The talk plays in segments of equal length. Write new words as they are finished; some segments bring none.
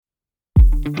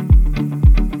Hello,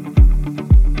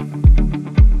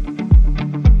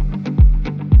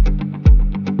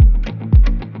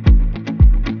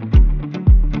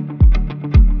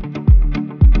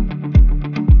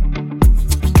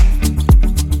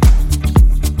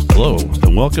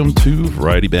 and welcome to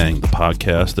Variety Bang, the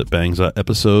podcast that bangs out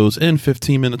episodes in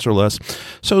 15 minutes or less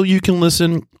so you can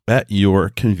listen at your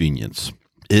convenience.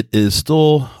 It is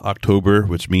still October,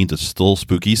 which means it's still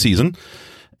spooky season.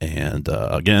 And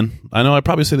again, I know I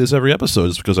probably say this every episode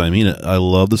just because I mean it. I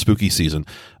love the spooky season.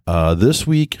 This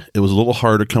week, it was a little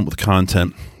hard to come up with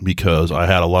content because I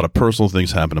had a lot of personal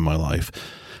things happen in my life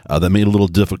that made it a little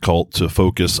difficult to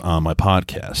focus on my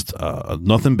podcast.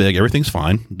 Nothing big. Everything's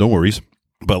fine. No worries.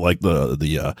 But like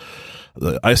the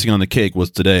icing on the cake was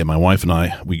today. My wife and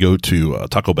I, we go to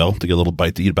Taco Bell to get a little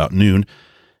bite to eat about noon,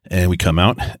 and we come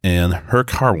out, and her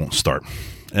car won't start.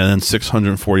 And then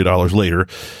 $640 later,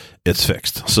 it's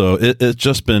fixed. So it's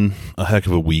just been a heck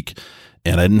of a week,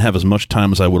 and I didn't have as much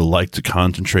time as I would have liked to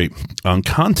concentrate on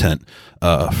content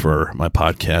for my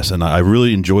podcast, and I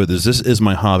really enjoy this. This is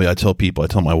my hobby. I tell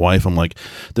my wife, I'm like,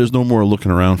 there's no more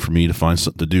looking around for me to find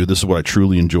something to do. This is what I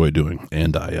truly enjoy doing,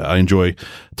 and I enjoy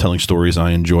telling stories,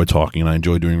 I enjoy talking, and I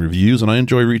enjoy doing reviews, and I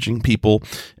enjoy reaching people,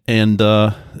 and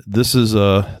this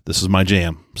is my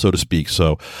jam, so to speak.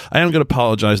 So I am going to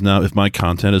apologize now if my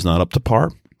content is not up to par,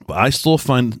 but I still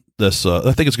find this,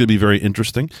 I think it's going to be very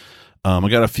interesting. I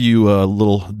got a few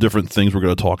little different things we're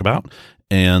going to talk about,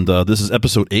 and this is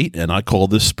episode 8, and I call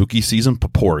this Spooky Season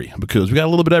Potpourri because we got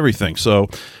a little bit of everything. So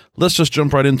let's just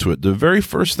jump right into it. The very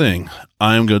first thing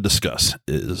I'm going to discuss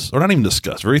is, or not even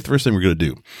discuss, very first thing we're going to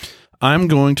do, I'm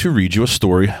going to read you a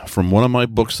story from one of my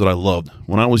books that I loved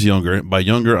when I was younger. By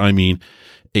younger, I mean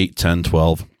 8, 10,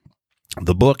 12.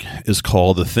 The book is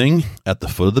called The Thing at the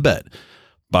Foot of the Bed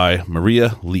by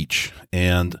Maria Leach,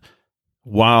 and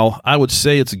while I would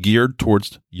say it's geared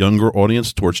towards younger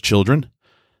audience, towards children,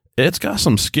 it's got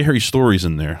some scary stories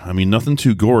in there. I mean, nothing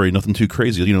too gory, nothing too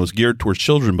crazy. You know, it's geared towards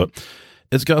children, but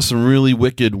it's got some really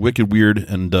wicked, weird,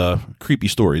 and creepy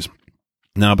stories.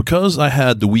 Now, because I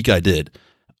had the week I did,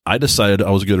 I decided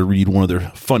I was going to read one of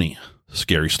their funny,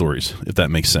 scary stories, if that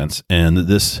makes sense. And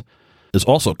this is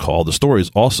also called, the story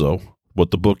is also what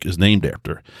the book is named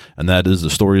after, and that is the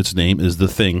story. Its name is The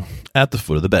Thing at the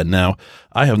Foot of the Bed. Now,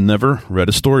 I have never read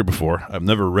a story before. I've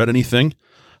never read anything.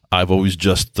 I've always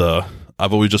just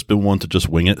been one to just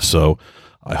wing it. So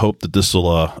I hope that this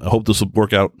will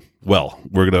work out well.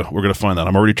 We're gonna find out.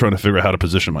 I'm already trying to figure out how to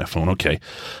position my phone. Okay,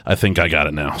 I think I got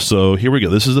it now. So here we go.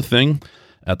 This is The Thing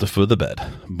at the Foot of the Bed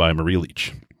by Maria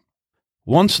Leach.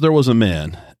 Once there was a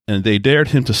man, and they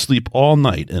dared him to sleep all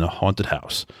night in a haunted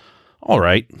house. All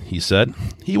right, he said.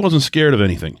 He wasn't scared of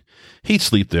anything. He'd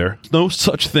sleep there. No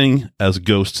such thing as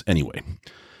ghosts anyway.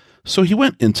 So he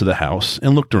went into the house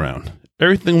and looked around.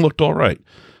 Everything looked all right.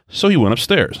 So he went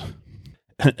upstairs.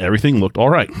 Everything looked all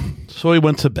right. So he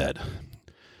went to bed.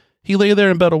 He lay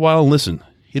there in bed a while and listened.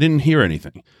 He didn't hear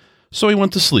anything. So he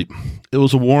went to sleep. It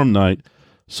was a warm night,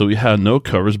 so he had no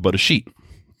covers but a sheet.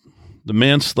 The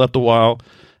man slept a while,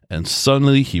 and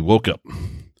suddenly he woke up.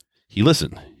 He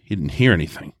listened. He didn't hear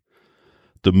anything.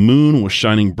 The moon was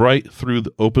shining bright through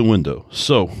the open window.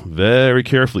 So, very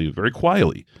carefully, very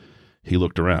quietly, he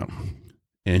looked around.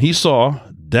 And he saw,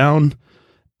 down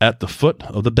at the foot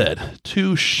of the bed,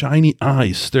 2 shiny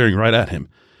eyes staring right at him.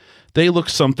 They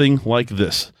looked something like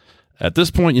this. At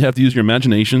this point, you have to use your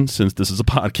imagination, since this is a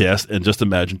podcast, and just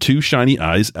imagine 2 shiny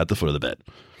eyes at the foot of the bed.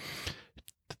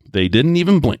 They didn't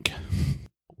even blink.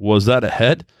 Was that a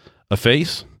head? A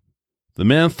face? The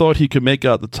man thought he could make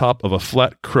out the top of a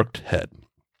flat, crooked head.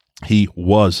 He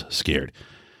was scared.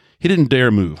 He didn't dare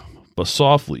move, but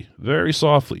softly, very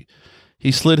softly,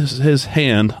 he slid his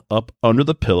hand up under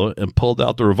the pillow and pulled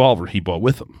out the revolver he brought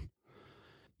with him.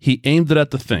 He aimed it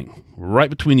at the thing, right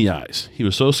between the eyes. He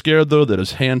was so scared, though, that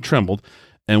his hand trembled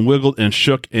and wiggled and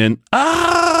shook and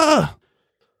ah!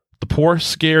 The poor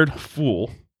scared fool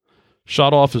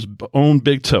shot off his own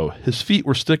big toe. His feet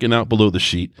were sticking out below the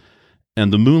sheet,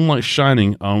 and the moonlight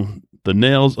shining on the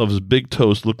nails of his big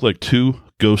toes looked like 2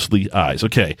 ghostly eyes.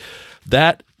 Okay,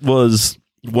 that was,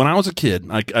 when I was a kid,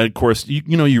 I of course,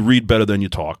 you read better than you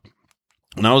talk.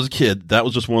 When I was a kid, that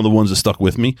was just one of the ones that stuck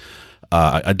with me.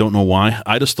 I don't know why.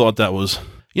 I just thought that was,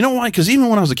 you know why? Because even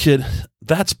when I was a kid,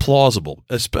 that's plausible,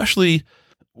 especially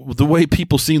the way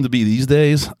people seem to be these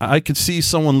days. I could see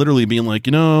someone literally being like,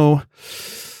 I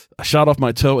shot off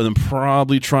my toe, and then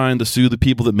probably trying to sue the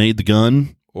people that made the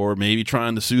gun, or maybe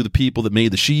trying to sue the people that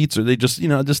made the sheets, or they just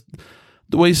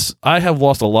the way I have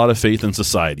lost a lot of faith in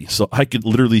society. So I could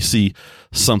literally see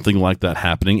something like that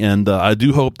happening. And I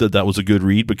do hope that was a good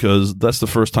read, because that's the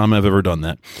first time I've ever done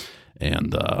that.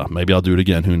 And maybe I'll do it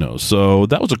again. Who knows? So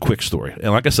that was a quick story.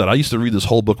 And like I said, I used to read this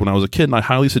whole book when I was a kid, and I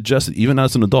highly suggest it, even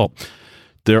as an adult.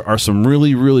 There are some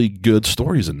really, really good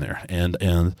stories in there. And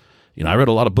I read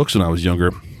a lot of books when I was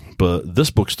younger, but this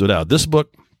book stood out. This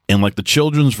book, and like the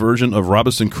children's version of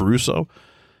Robinson Crusoe,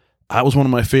 that was one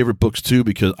of my favorite books too,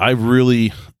 because I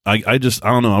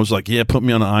don't know. I was like, yeah, put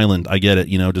me on an island. I get it,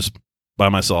 just by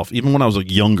myself. Even when I was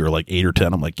like younger, like 8 or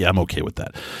 10, I'm like, yeah, I'm okay with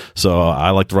that. So I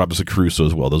liked Robinson Crusoe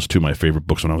as well. Those are two of my favorite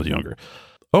books when I was younger.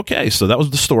 Okay, so that was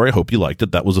the story. I hope you liked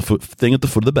it. That was a thing at the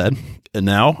foot of the bed. And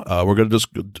now we're going to just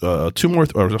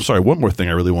one more thing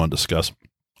I really want to discuss.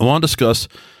 I want to discuss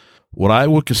what I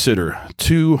would consider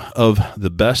two of the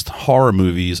best horror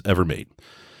movies ever made.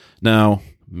 Now,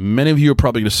 many of you are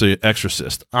probably going to say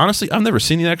Exorcist. Honestly, I've never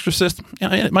seen The Exorcist.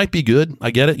 It might be good.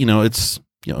 I get it. It's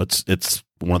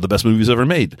one of the best movies ever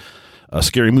made,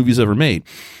 scary movies ever made,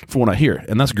 from what I hear,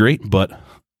 and that's great. But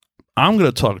I'm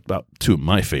going to talk about two of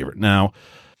my favorite. Now,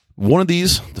 one of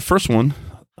these, the first one,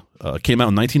 came out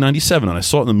in 1997, and I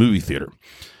saw it in the movie theater.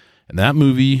 And that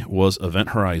movie was Event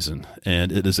Horizon,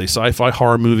 and it is a sci-fi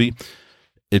horror movie.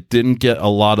 It didn't get a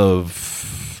lot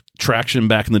of traction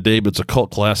back in the day, but it's a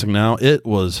cult classic now. It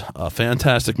was a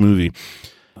fantastic movie.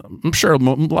 I'm sure a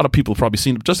lot of people have probably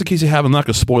seen it. Just in case you haven't, I'm not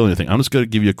going to spoil anything. I'm just going to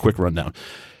give you a quick rundown.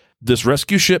 This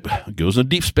rescue ship goes into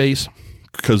deep space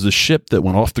because the ship that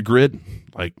went off the grid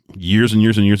like years and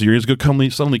years and years and years ago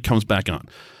suddenly comes back on.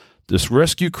 This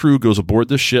rescue crew goes aboard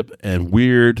this ship, and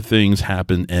weird things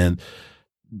happen, and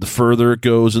the further it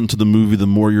goes into the movie, the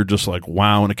more you're just like,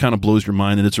 wow, and it kind of blows your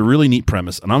mind, and it's a really neat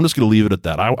premise, and I'm just going to leave it at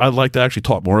that. I'd like to actually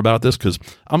talk more about this because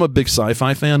I'm a big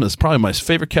sci-fi fan. It's probably my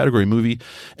favorite category movie,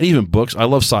 and even books. I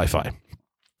love sci-fi,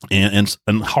 and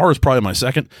horror is probably my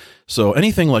second. So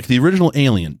anything like the original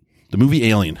Alien, the movie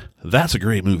Alien, that's a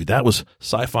great movie. That was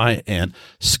sci-fi and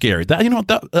scary.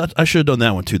 That I should have done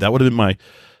that one too. That would have been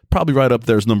probably right up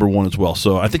there as number one as well.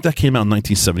 So I think that came out in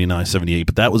 1979, 78,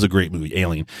 but that was a great movie,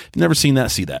 Alien. If you've never seen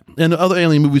that, see that. And the other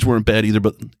Alien movies weren't bad either,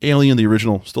 but Alien, the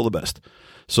original, still the best.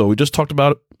 So we just talked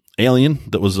about Alien,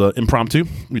 that was impromptu.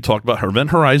 We talked about Event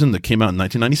Horizon, that came out in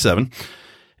 1997.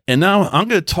 And now I'm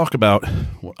going to talk about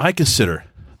what I consider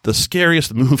the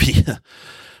scariest movie,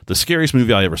 the scariest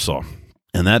movie I ever saw.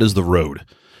 And that is The Road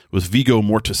with Viggo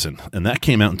Mortensen. And that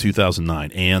came out in 2009.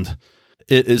 And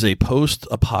it is a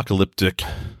post-apocalyptic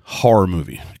horror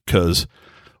movie because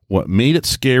what made it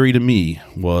scary to me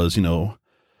was,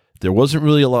 there wasn't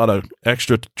really a lot of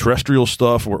extraterrestrial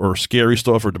stuff or scary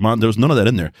stuff or demon. There was none of that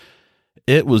in there.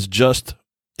 It was just,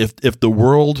 if the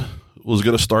world was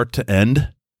going to start to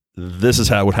end, this is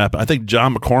how it would happen. I think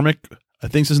John McCormick, I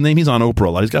think's his name. He's on Oprah a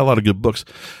lot. He's got a lot of good books.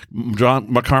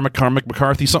 John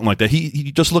McCarthy, something like that.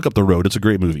 He just look up The Road. It's a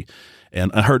great movie. And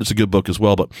I heard it's a good book as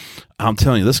well, but I'm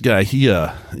telling you, this guy,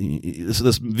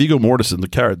 this Viggo Mortensen, the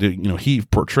character, he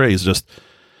portrays just,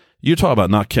 you talk about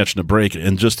not catching a break,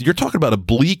 and just, you're talking about a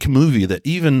bleak movie that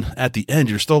even at the end,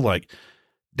 you're still like,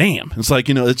 damn. It's like,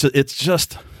 it's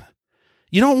just,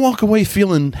 you don't walk away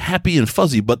feeling happy and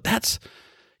fuzzy, but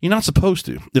you're not supposed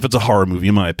to, if it's a horror movie,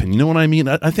 in my opinion. You know what I mean?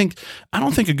 I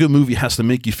don't think a good movie has to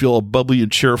make you feel all bubbly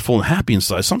and cheerful and happy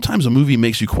inside. Sometimes a movie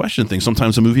makes you question things.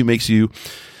 Sometimes a movie makes you,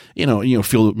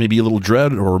 feel maybe a little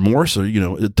dread or remorse, or,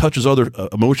 it touches other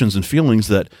emotions and feelings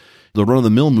that the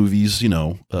run-of-the-mill movies,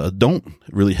 don't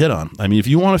really hit on. I mean, if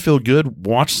you want to feel good,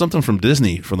 watch something from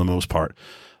Disney for the most part.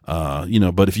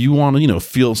 But if you want to,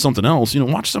 feel something else,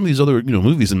 watch some of these other,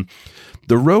 movies. And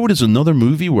The Road is another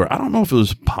movie where I don't know if it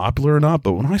was popular or not,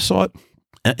 but when I saw it,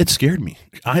 it scared me.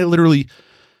 I literally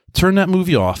turned that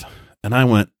movie off and I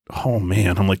went, oh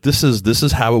man, I'm like, this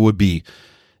is how it would be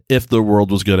if the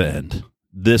world was going to end.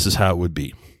 This is how it would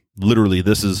be. Literally,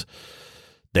 this is,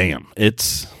 damn.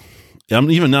 I'm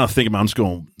even now thinking about it, I'm just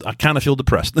going, I kind of feel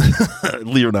depressed.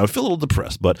 Leave it now. I feel a little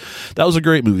depressed, but that was a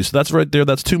great movie. So that's right there.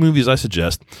 That's two movies I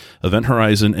suggest, Event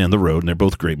Horizon and The Road, and they're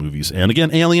both great movies. And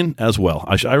again, Alien as well.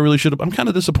 I really should have, I'm kind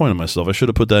of disappointed in myself. I should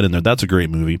have put that in there. That's a great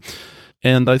movie.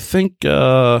 And I think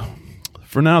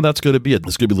for now, that's going to be it.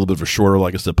 It's going to be a little bit of a shorter,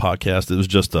 like I said, podcast. It was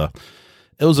just it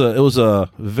was a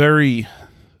very,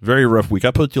 very rough week.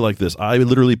 I put it to you like this. I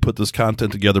literally put this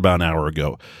content together about an hour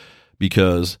ago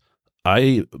because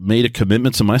I made a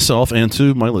commitment to myself and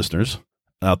to my listeners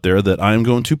out there that I am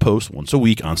going to post once a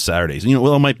week on Saturdays.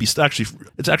 It might be it's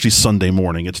actually Sunday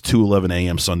morning. It's 2:11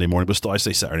 a.m. Sunday morning, but still I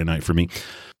say Saturday night for me.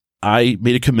 I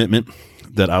made a commitment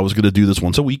that I was going to do this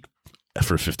once a week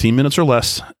for 15 minutes or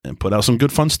less and put out some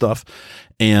good fun stuff.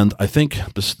 And I think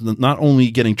this not only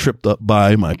getting tripped up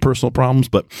by my personal problems,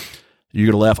 but you're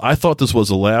going to laugh. I thought this was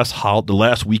the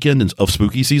last weekend of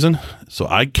spooky season. So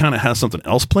I kind of had something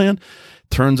else planned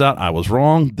Turns out I was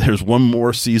wrong. There's one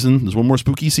more season. There's one more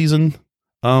spooky season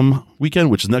weekend,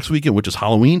 which is next weekend, which is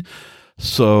Halloween.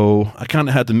 So I kind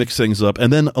of had to mix things up.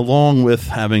 And then along with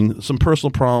having some personal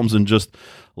problems and just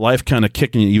life kind of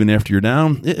kicking you even after you're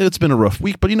down, it's been a rough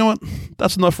week. But you know what?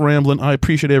 That's enough rambling. I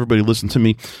appreciate everybody listening to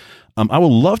me. I would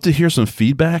love to hear some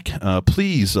feedback.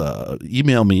 Please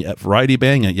email me at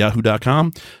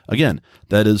varietybang@yahoo.com. Again,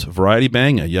 that is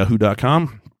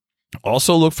varietybang@yahoo.com.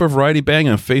 Also, look for Variety Bang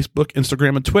on Facebook,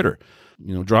 Instagram, and Twitter.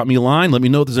 Drop me a line. Let me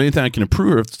know if there's anything I can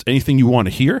improve or if there's anything you want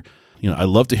to hear. I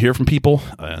love to hear from people,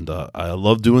 and I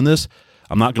love doing this.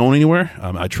 I'm not going anywhere.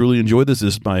 I truly enjoy this.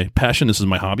 This is my passion. This is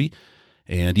my hobby.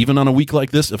 And even on a week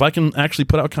like this, if I can actually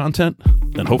put out content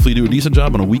and hopefully do a decent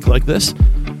job on a week like this,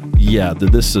 yeah,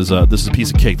 this is a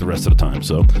piece of cake the rest of the time.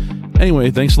 So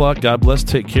anyway, thanks a lot. God bless.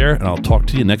 Take care, and I'll talk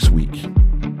to you next week.